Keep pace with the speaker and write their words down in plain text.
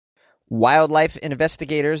Wildlife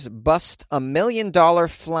investigators bust $1 million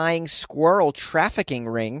flying squirrel trafficking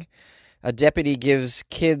ring. A deputy gives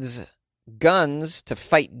kids guns to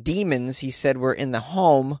fight demons he said were in the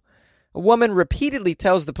home. A woman repeatedly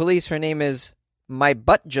tells the police her name is My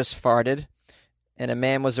Butt Just Farted. And a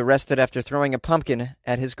man was arrested after throwing a pumpkin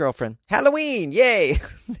at his girlfriend. Halloween! Yay!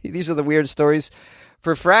 These are the weird stories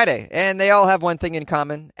for Friday. And they all have one thing in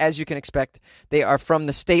common, as you can expect. They are from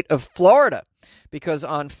the state of Florida. Because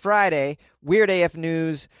on Friday, Weird AF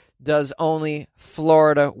News does only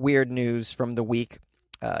Florida weird news from the week.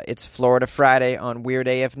 It's Florida Friday on Weird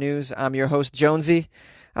AF News. I'm your host, Jonesy.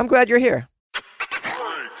 I'm glad you're here.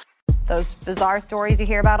 Those bizarre stories you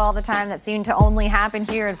hear about all the time that seem to only happen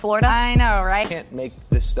here in Florida. I know, right? Can't make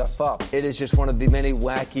this stuff up. It is just one of the many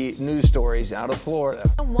wacky news stories out of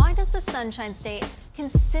Florida. Why does the Sunshine State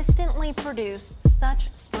consistently produce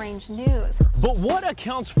such strange news? But what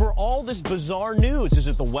accounts for all this bizarre news? Is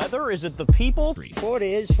it the weather? Is it the people? Florida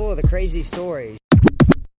is full of the crazy stories.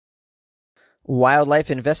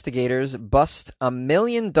 Wildlife investigators bust $1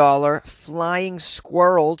 million flying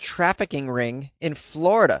squirrel trafficking ring in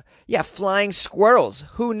Florida. Yeah, flying squirrels.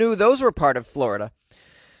 Who knew those were part of Florida?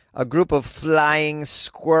 A group of flying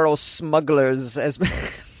squirrel smugglers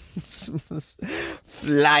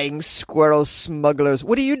flying squirrel smugglers.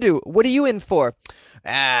 What do you do? What are you in for?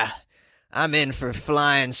 I'm in for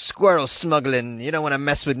flying squirrel smuggling. You don't want to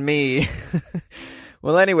mess with me.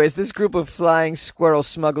 Well, anyways, this group of flying squirrel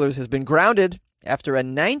smugglers has been grounded after a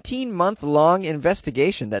 19-month-long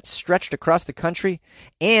investigation that stretched across the country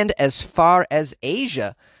and as far as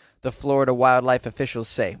Asia, the Florida wildlife officials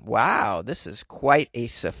say. Wow, this is quite a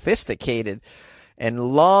sophisticated and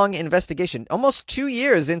long investigation. Almost 2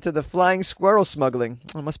 years into the flying squirrel smuggling.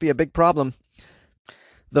 It must be a big problem.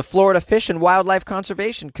 The Florida Fish and Wildlife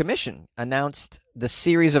Conservation Commission announced the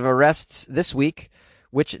series of arrests this week,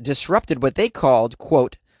 which disrupted what they called,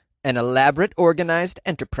 quote, an elaborate organized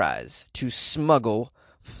enterprise to smuggle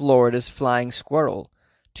Florida's flying squirrel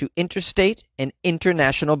to interstate and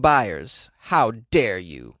international buyers. How dare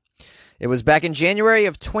you? It was back in January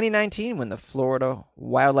of 2019 when the Florida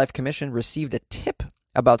Wildlife Commission received a tip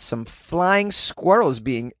about some flying squirrels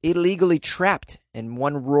being illegally trapped in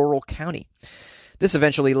one rural county. This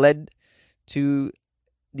eventually led to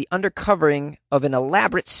the uncovering of an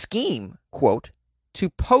elaborate scheme, quote, to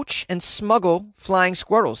poach and smuggle flying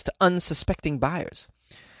squirrels to unsuspecting buyers.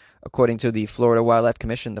 According to the Florida Wildlife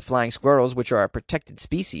Commission, the flying squirrels, which are a protected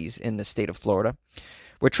species in the state of Florida,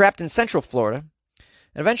 were trapped in central Florida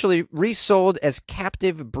and eventually resold as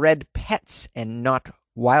captive bred pets and not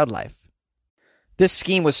wildlife. This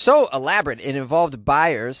scheme was so elaborate it involved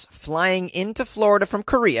buyers flying into Florida from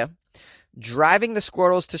Korea, driving the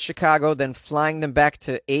squirrels to Chicago, then flying them back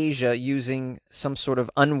to Asia using some sort of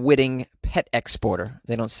unwitting pet exporter.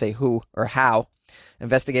 They don't say who or how.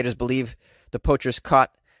 Investigators believe the poachers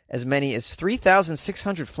caught as many as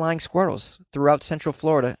 3,600 flying squirrels throughout Central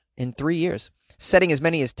Florida in 3 years, setting as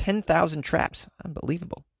many as 10,000 traps.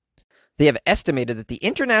 Unbelievable. They have estimated that the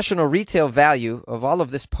international retail value of all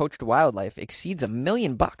of this poached wildlife exceeds $1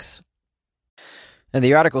 million. And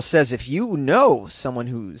the article says, if you know someone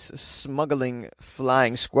who's smuggling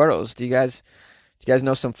flying squirrels, do you guys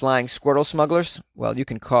know some flying squirrel smugglers? Well, you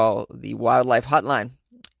can call the wildlife hotline,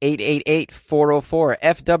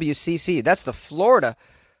 888-404-FWCC. That's the Florida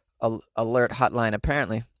alert hotline,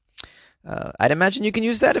 apparently. I'd imagine you can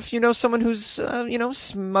use that if you know someone who's,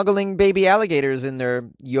 smuggling baby alligators in their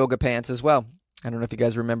yoga pants as well. I don't know if you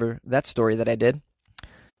guys remember that story that I did.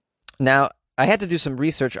 Now, I had to do some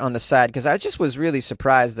research on the side because I just was really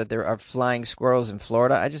surprised that there are flying squirrels in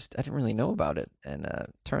Florida. I didn't really know about it. And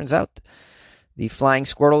turns out the flying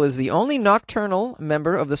squirrel is the only nocturnal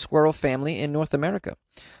member of the squirrel family in North America.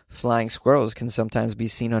 Flying squirrels can sometimes be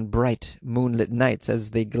seen on bright, moonlit nights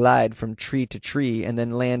as they glide from tree to tree and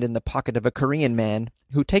then land in the pocket of a Korean man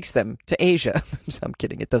who takes them to Asia. I'm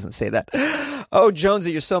kidding. It doesn't say that. Oh,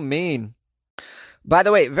 Jonesy, you're so mean. By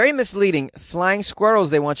the way, very misleading. Flying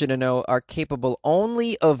squirrels, they want you to know, are capable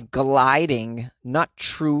only of gliding, not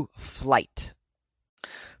true flight.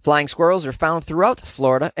 Flying squirrels are found throughout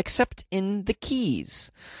Florida, except in the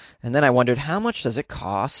Keys. And then I wondered, how much does it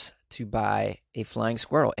cost to buy a flying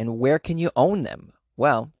squirrel, and where can you own them?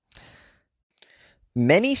 Well,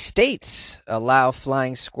 many states allow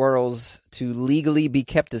flying squirrels to legally be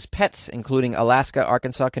kept as pets, including Alaska,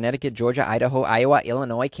 Arkansas, Connecticut, Georgia, Idaho, Iowa,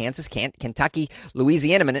 Illinois, Kansas, Kentucky,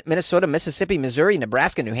 Louisiana, Minnesota, Mississippi, Missouri,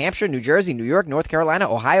 Nebraska, New Hampshire, New Jersey, New York, North Carolina,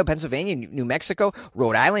 Ohio, Pennsylvania, New Mexico,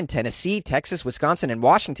 Rhode Island, Tennessee, Texas, Wisconsin, and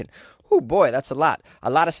Washington. Oh boy, that's a lot. A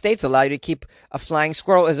lot of states allow you to keep a flying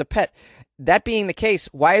squirrel as a pet. that being the case,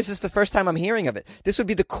 why is this the first time I'm hearing of it? This would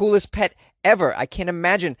be the coolest pet ever. I can't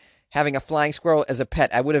imagine having a flying squirrel as a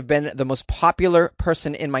pet. I would have been the most popular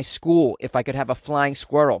person in my school if I could have a flying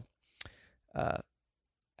squirrel.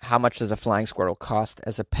 How much does a flying squirrel cost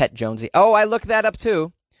as a pet, Jonesy? Oh, I looked that up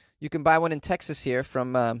too. You can buy one in Texas here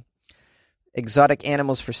from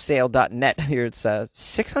exoticanimalsforsale.net. Here it's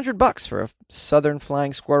 $600 for a southern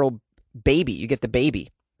flying squirrel baby. You get the baby.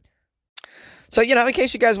 So, in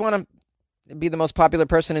case you guys want to be the most popular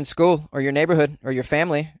person in school or your neighborhood or your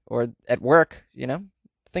family or at work,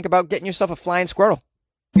 think about getting yourself a flying squirrel.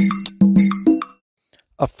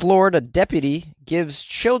 A Florida deputy gives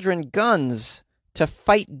children guns to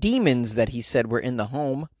fight demons that he said were in the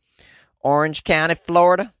home. Orange County,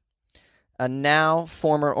 Florida. A now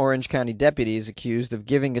former Orange County deputy is accused of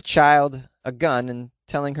giving a child a gun and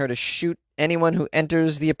telling her to shoot anyone who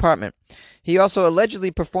enters the apartment. He also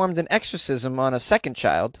allegedly performed an exorcism on a second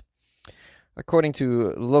child. According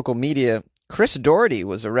to local media, Chris Doherty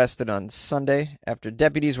was arrested on Sunday after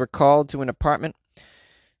deputies were called to an apartment.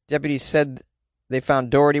 Deputies said they found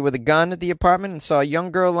Doherty with a gun at the apartment and saw a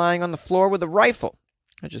young girl lying on the floor with a rifle.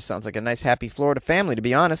 That just sounds like a nice, happy Florida family, to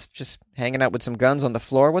be honest. Just hanging out with some guns on the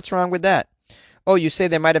floor. What's wrong with that? Oh, you say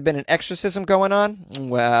there might have been an exorcism going on?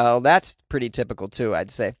 Well, that's pretty typical, too,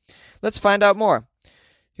 I'd say. Let's find out more.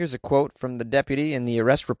 Here's a quote from the deputy in the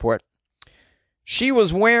arrest report. She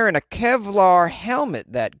was wearing a Kevlar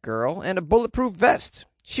helmet, that girl, and a bulletproof vest.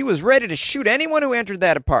 She was ready to shoot anyone who entered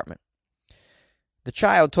that apartment. The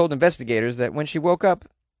child told investigators that when she woke up,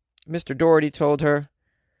 Mr. Doherty told her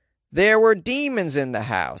there were demons in the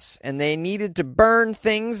house and they needed to burn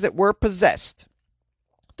things that were possessed.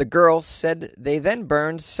 The girl said they then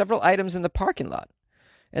burned several items in the parking lot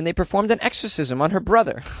and they performed an exorcism on her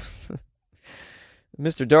brother.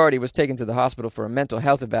 Mr. Doherty was taken to the hospital for a mental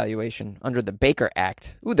health evaluation under the Baker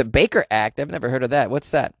Act. Ooh, the Baker Act. I've never heard of that.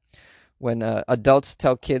 What's that? When adults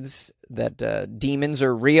tell kids that demons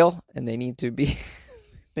are real and they need to be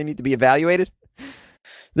evaluated.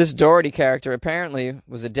 This Doherty character apparently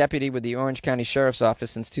was a deputy with the Orange County Sheriff's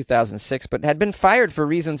Office since 2006, but had been fired for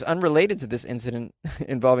reasons unrelated to this incident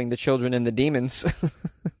involving the children and the demons.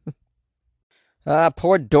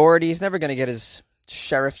 Poor Doherty. He's never going to get his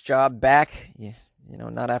sheriff's job back.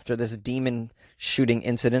 Not after this demon shooting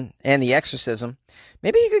incident and the exorcism.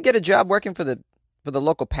 Maybe he could get a job working for the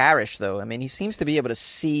local parish, though. I mean, he seems to be able to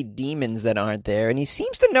see demons that aren't there, and he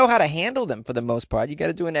seems to know how to handle them for the most part. You got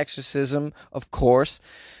to do an exorcism, of course.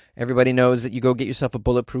 Everybody knows that you go get yourself a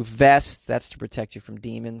bulletproof vest. That's to protect you from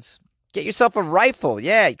demons. Get yourself a rifle,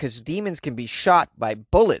 yeah, because demons can be shot by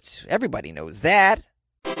bullets. Everybody knows that.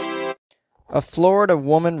 A Florida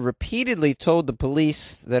woman repeatedly told the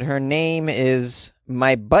police that her name is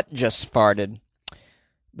 "My Butt Just Farted."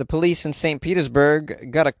 The police in St.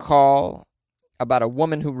 Petersburg got a call about a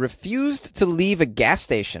woman who refused to leave a gas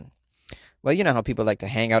station. Well, you know how people like to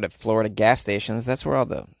hang out at Florida gas stations. That's where all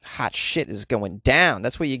the hot shit is going down.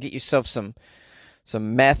 That's where you get yourself some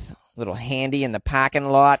meth, a little handy in the parking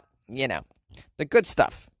lot. The good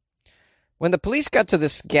stuff. When the police got to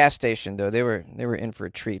this gas station, though, they were in for a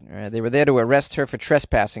treat. Right? They were there to arrest her for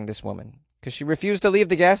trespassing, this woman, because she refused to leave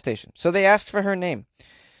the gas station. So they asked for her name.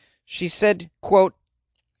 She said, quote,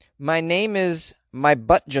 "My name is My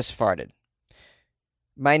Butt Just Farted.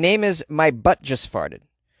 My name is My Butt Just Farted.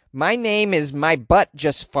 My name is My Butt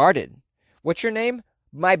Just Farted. What's your name?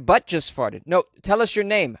 My Butt Just Farted. No, tell us your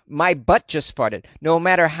name. My Butt Just Farted." No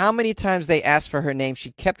matter how many times they asked for her name,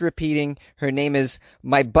 she kept repeating her name is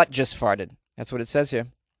My Butt Just Farted. That's what it says here.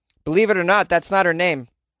 Believe it or not, that's not her name.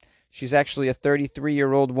 She's actually a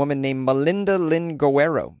 33-year-old woman named Melinda Lynn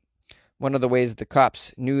Guerrero. One of the ways the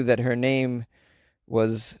cops knew that her name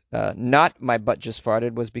was not My Butt Just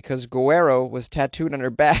Farted was because Guerrero was tattooed on her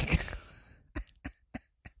back.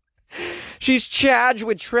 She's charged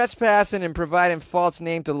with trespassing and providing false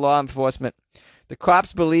name to law enforcement. The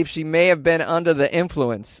cops believe she may have been under the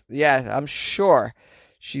influence. Yeah, I'm sure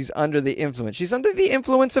she's under the influence. She's under the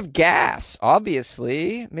influence of gas,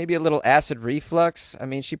 obviously. Maybe a little acid reflux. I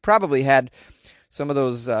mean, she probably had some of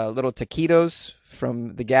those little taquitos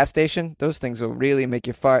from the gas station. Those things will really make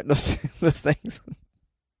you fart, those things.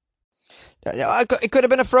 It could have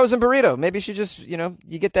been a frozen burrito. Maybe she just, you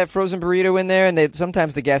get that frozen burrito in there, and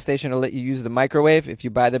sometimes the gas station will let you use the microwave if you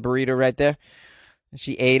buy the burrito right there. And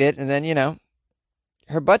she ate it, and then,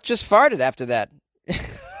 her butt just farted after that.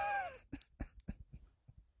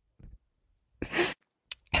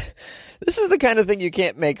 This is the kind of thing you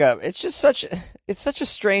can't make up. It's just such a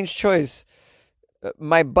strange choice.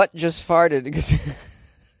 My butt just farted.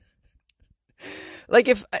 Like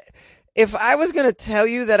If I was going to tell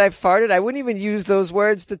you that I farted, I wouldn't even use those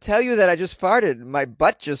words to tell you that I just farted. My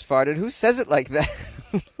butt just farted. Who says it like that?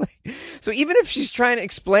 So even if she's trying to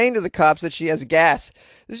explain to the cops that she has gas,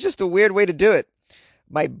 this is just a weird way to do it.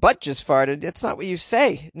 My butt just farted. That's not what you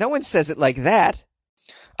say. No one says it like that.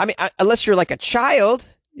 I mean, unless you're like a child.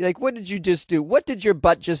 You're like, what did you just do? What did your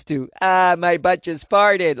butt just do? My butt just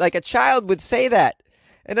farted. Like a child would say that.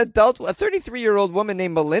 An adult, a 33-year-old woman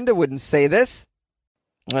named Melinda wouldn't say this.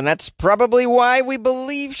 And that's probably why we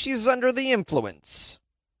believe she's under the influence.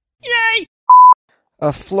 Yay!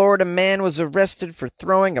 A Florida man was arrested for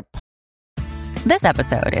throwing a... This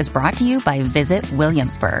episode is brought to you by Visit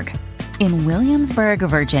Williamsburg. In Williamsburg,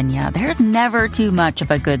 Virginia, there's never too much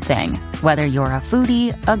of a good thing. Whether you're a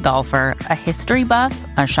foodie, a golfer, a history buff,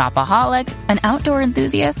 a shopaholic, an outdoor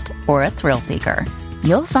enthusiast, or a thrill seeker,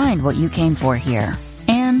 you'll find what you came for here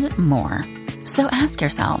and more. So ask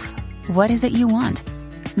yourself, what is it you want?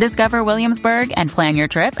 Discover Williamsburg and plan your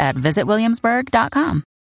trip at visitwilliamsburg.com.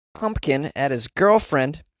 Pumpkin at his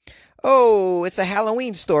girlfriend. Oh, it's a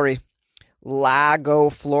Halloween story. Lago,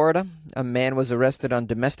 Florida. A man was arrested on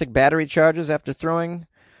domestic battery charges after throwing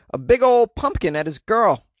a big old pumpkin at his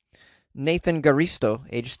girl. Nathan Garisto,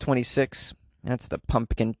 age 26. That's the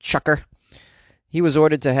pumpkin chucker. He was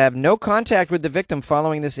ordered to have no contact with the victim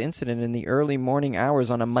following this incident in the early morning hours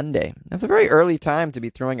on a Monday. That's a very early time to be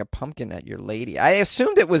throwing a pumpkin at your lady. I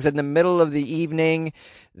assumed it was in the middle of the evening.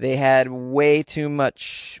 They had way too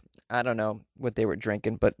much, I don't know what they were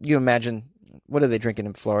drinking, but you imagine, what are they drinking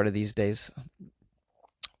in Florida these days?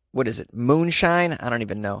 What is it, moonshine? I don't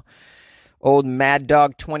even know. Old Mad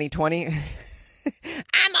Dog 2020.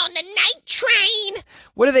 I'm on the night train.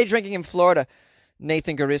 What are they drinking in Florida?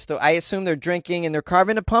 Nathan Garisto. I assume they're drinking and they're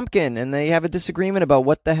carving a pumpkin and they have a disagreement about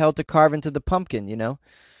what the hell to carve into the pumpkin, you know?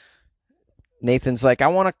 Nathan's like, I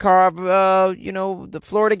want to carve, the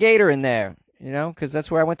Florida Gator in there, you know, because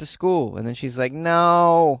that's where I went to school. And then she's like,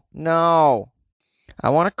 no. I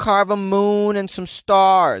want to carve a moon and some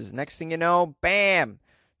stars. Next thing you know, bam,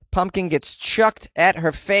 pumpkin gets chucked at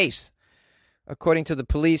her face. According to the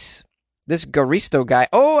police, this Garisto guy,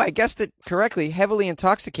 I guessed it correctly, heavily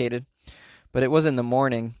intoxicated. But it was in the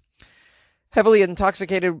morning. Heavily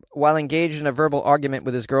intoxicated while engaged in a verbal argument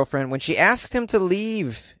with his girlfriend. When she asked him to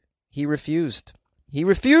leave, he refused. He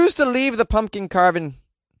refused to leave the pumpkin carving.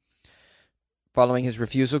 Following his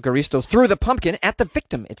refusal, Garisto threw the pumpkin at the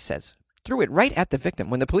victim, it says. Threw it right at the victim.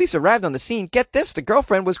 When the police arrived on the scene, get this, the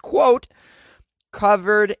girlfriend was, quote,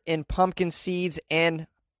 covered in pumpkin seeds and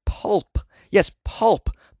pulp. Yes, pulp.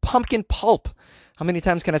 Pumpkin pulp. How many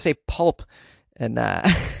times can I say pulp? And,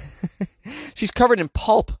 she's covered in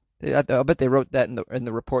pulp. I bet they wrote that in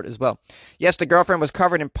the report as well. Yes, the girlfriend was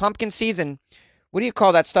covered in pumpkin seeds and what do you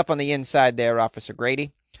call that stuff on the inside there, Officer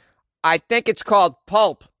Grady? I think it's called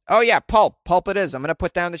pulp. Oh, yeah, pulp. Pulp it is. I'm going to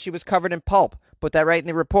put down that she was covered in pulp. Put that right in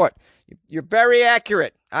the report. You're very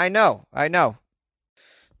accurate. I know.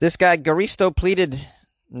 This guy, Garisto, pleaded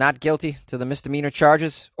not guilty to the misdemeanor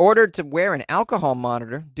charges, ordered to wear an alcohol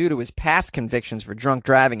monitor due to his past convictions for drunk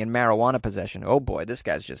driving and marijuana possession. Oh boy, this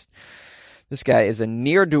guy is a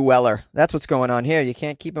near-dweller. That's what's going on here. You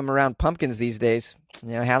can't keep him around pumpkins these days.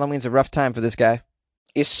 You know, Halloween's a rough time for this guy.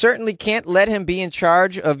 You certainly can't let him be in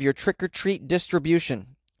charge of your trick-or-treat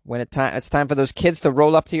distribution. When it's time for those kids to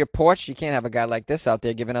roll up to your porch, you can't have a guy like this out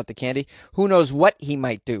there giving out the candy. Who knows what he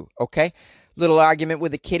might do, okay? Little argument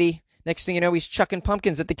with a kitty. Next thing you know, he's chucking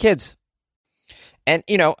pumpkins at the kids. And,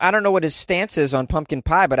 I don't know what his stance is on pumpkin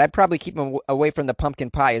pie, but I'd probably keep him away from the pumpkin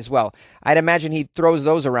pie as well. I'd imagine he throws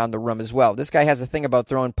those around the room as well. This guy has a thing about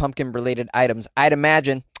throwing pumpkin-related items. I'd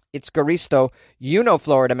imagine it's Garisto. You know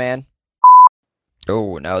Florida, man.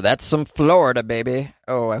 Oh, no, that's some Florida, baby.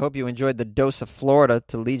 Oh, I hope you enjoyed the dose of Florida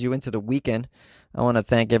to lead you into the weekend. I want to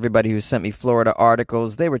thank everybody who sent me Florida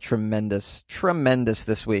articles. They were tremendous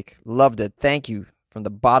this week. Loved it. Thank you. From the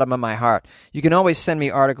bottom of my heart. You can always send me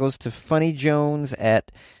articles to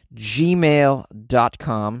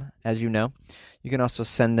funnyjones@gmail.com, as you know. You can also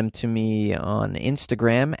send them to me on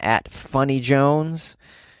Instagram @funnyjones.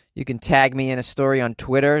 You can tag me in a story on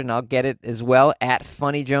Twitter, and I'll get it as well,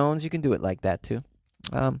 @funnyjones. You can do it like that, too.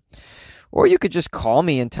 Or you could just call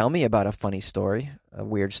me and tell me about a funny story, a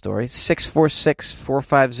weird story,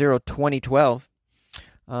 646-450-2012.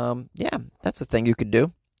 Yeah, that's the thing you could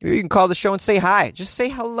do. You can call the show and say hi. Just say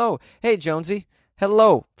hello. Hey, Jonesy.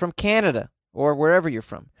 Hello from Canada or wherever you're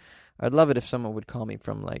from. I'd love it if someone would call me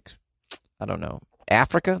from, I don't know,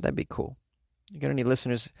 Africa. That'd be cool. You got any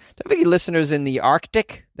listeners? Do you have any listeners in the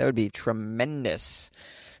Arctic? That would be tremendous.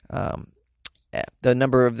 The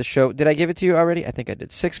number of the show. Did I give it to you already? I think I did.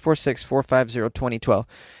 646-450-2012.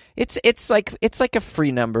 It's like a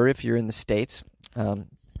free number if you're in the States.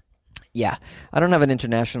 Yeah, I don't have an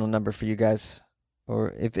international number for you guys,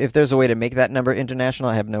 or if there's a way to make that number international,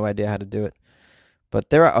 I have no idea how to do it. But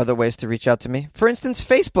there are other ways to reach out to me. For instance,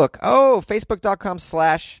 Facebook. Oh,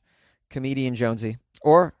 facebook.com/Comedian Jonesy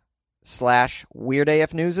or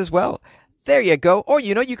 /WeirdAFnews as well. There you go. Or,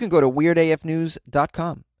 you can go to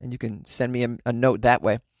weirdafnews.com and you can send me a note that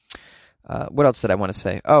way. What else did I want to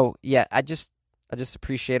say? Oh, yeah, I just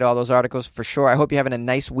appreciate all those articles for sure. I hope you're having a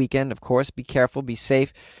nice weekend, of course. Be careful, be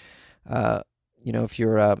safe.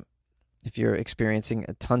 If you're experiencing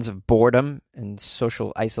tons of boredom and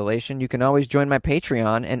social isolation, you can always join my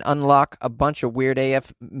Patreon and unlock a bunch of Weird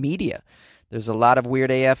AF media. There's a lot of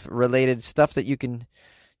Weird AF related stuff that you can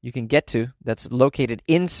get to that's located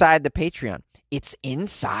inside the Patreon. It's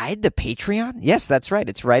inside the Patreon? Yes, that's right.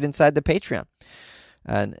 It's right inside the Patreon.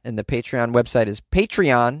 And the Patreon website is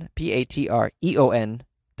Patreon,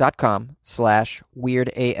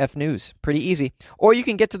 patreon.com/WeirdAFnews. Pretty easy. Or you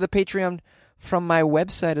can get to the Patreon from my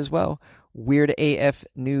website as well,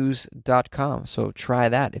 weirdafnews.com. So try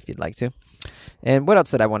that if you'd like to. And what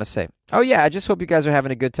else did I want to say? Oh, yeah, I just hope you guys are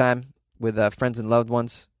having a good time with friends and loved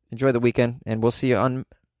ones. Enjoy the weekend, and we'll see you on...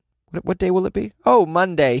 What day will it be? Oh,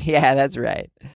 Monday. Yeah, that's right.